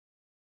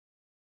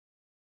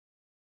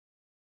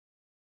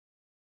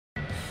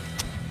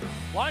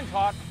Line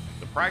caught.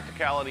 The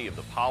practicality of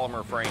the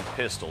polymer frame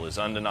pistol is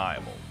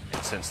undeniable,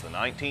 and since the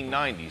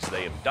 1990s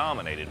they have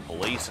dominated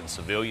police and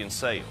civilian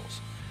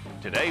sales.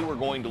 Today we're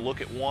going to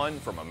look at one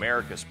from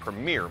America's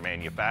premier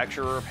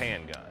manufacturer of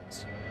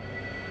handguns.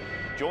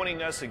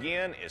 Joining us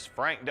again is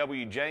Frank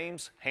W.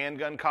 James,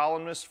 handgun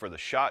columnist for the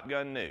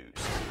Shotgun News.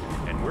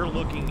 And we're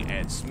looking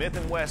at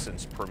Smith &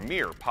 Wesson's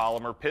premier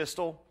polymer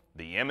pistol,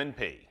 the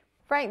M&P.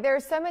 Frank, there are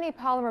so many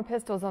polymer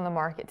pistols on the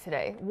market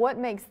today. What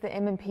makes the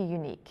M&P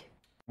unique?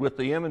 With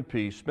the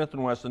M&P, Smith &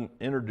 Wesson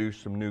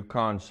introduced some new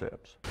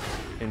concepts.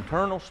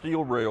 Internal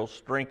steel rails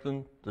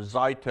strengthen the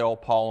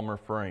Zytel polymer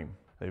frame.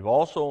 They've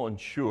also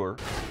ensured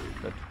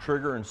that the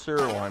trigger and sear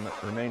alignment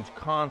remains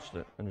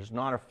constant and is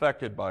not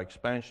affected by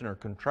expansion or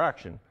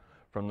contraction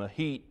from the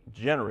heat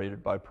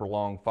generated by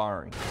prolonged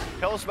firing.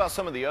 Tell us about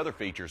some of the other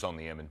features on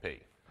the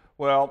M&P.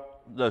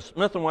 Well, the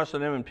Smith &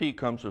 Wesson M&P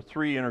comes with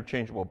 3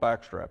 interchangeable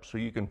backstraps so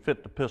you can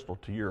fit the pistol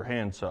to your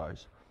hand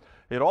size.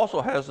 It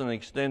also has an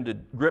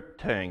extended grip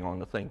tang on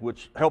the thing,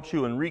 which helps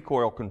you in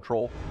recoil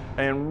control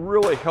and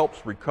really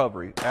helps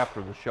recovery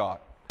after the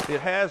shot.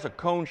 It has a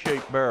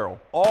cone-shaped barrel.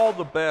 All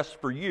the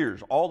best for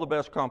years, all the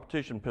best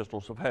competition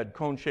pistols have had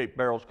cone-shaped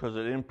barrels because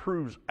it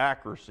improves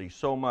accuracy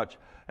so much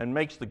and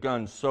makes the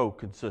gun so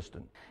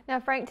consistent. Now,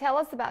 Frank, tell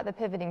us about the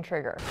pivoting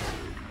trigger.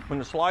 When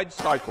the slide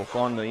cycles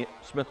on the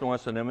Smith &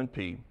 Wesson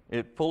M&P,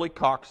 it fully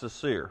cocks the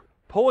sear.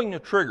 Pulling the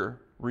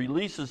trigger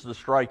releases the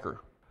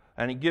striker,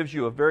 and it gives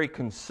you a very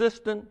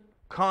consistent,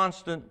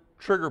 constant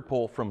trigger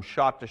pull from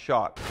shot to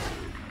shot.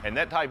 And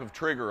that type of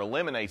trigger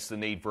eliminates the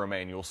need for a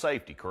manual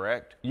safety,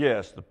 correct?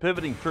 Yes, the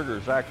pivoting trigger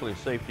is actually a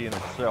safety in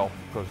itself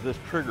because this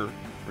trigger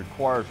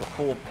requires a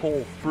full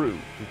pull through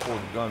before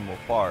the gun will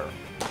fire.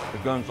 The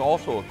gun's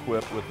also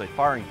equipped with a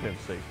firing pin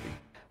safety.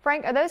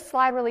 Frank, are those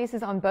slide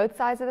releases on both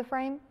sides of the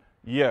frame?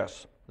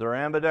 Yes, they're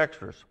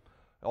ambidextrous.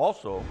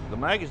 Also, the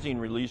magazine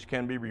release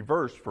can be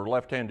reversed for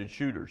left-handed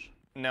shooters.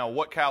 Now,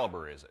 what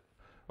caliber is it?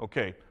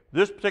 Okay,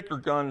 this particular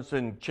gun is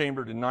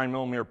chambered in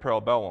 9mm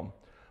parabellum,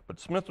 but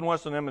Smith &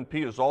 Wesson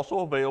M&P is also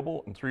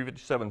available in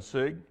 357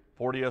 SIG,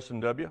 40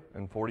 S&W,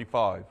 and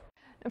 45.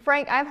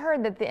 Frank, I've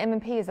heard that the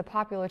M&P is a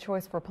popular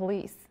choice for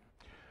police.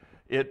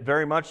 It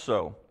very much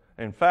so.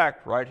 In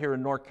fact, right here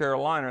in North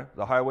Carolina,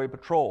 the Highway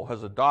Patrol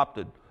has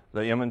adopted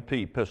the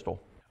M&P pistol.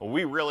 Well,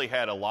 we really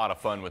had a lot of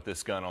fun with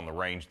this gun on the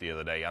range the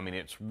other day. I mean,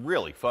 it's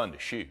really fun to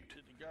shoot.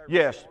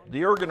 Yes,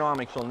 the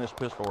ergonomics on this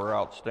pistol are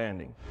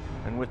outstanding.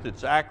 And with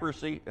its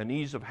accuracy and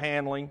ease of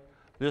handling,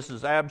 this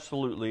is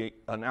absolutely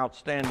an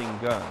outstanding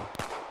gun.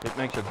 It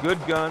makes a good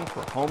gun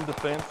for home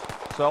defense,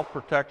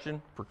 self-protection,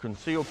 for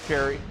concealed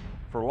carry,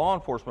 for law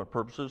enforcement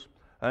purposes,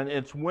 and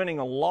it's winning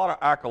a lot of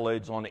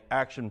accolades on the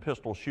action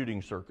pistol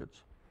shooting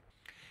circuits.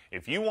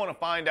 If you want to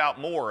find out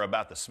more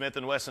about the Smith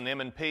 & Wesson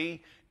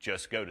M&P,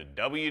 just go to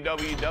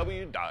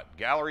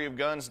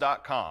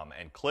www.galleryofguns.com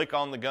and click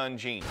on the Gun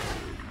Genie.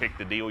 Pick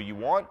the deal you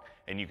want,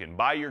 and you can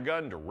buy your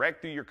gun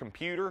direct through your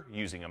computer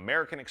using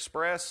American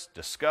Express,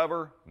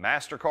 Discover,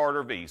 MasterCard,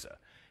 or Visa.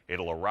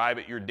 It'll arrive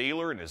at your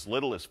dealer in as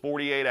little as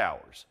 48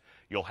 hours.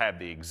 You'll have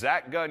the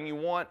exact gun you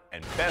want,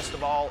 and best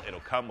of all, it'll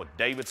come with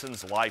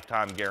Davidson's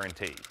lifetime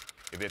guarantee.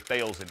 If it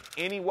fails in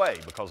any way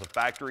because of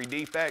factory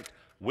defect,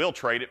 we'll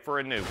trade it for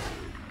a new one.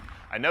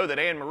 I know that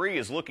Anne-Marie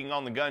is looking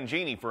on the Gun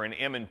Genie for an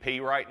M&P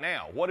right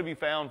now. What have you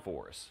found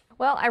for us?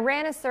 Well, I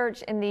ran a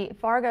search in the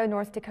Fargo,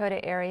 North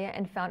Dakota area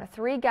and found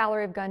 3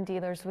 Gallery of Gun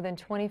dealers within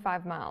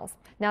 25 miles.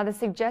 Now, the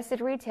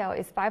suggested retail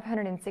is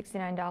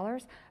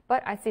 $569,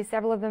 but I see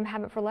several of them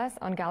have it for less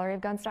on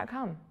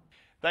galleryofguns.com.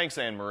 Thanks,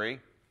 Anne-Marie.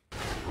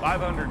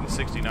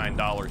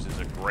 $569 is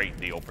a great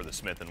deal for the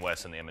Smith &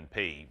 Wesson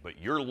M&P, but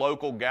your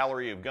local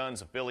Gallery of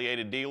Guns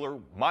affiliated dealer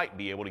might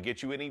be able to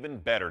get you an even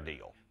better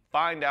deal.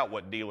 Find out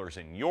what dealers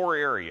in your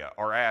area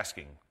are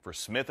asking for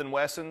Smith &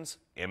 Wesson's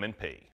M&P.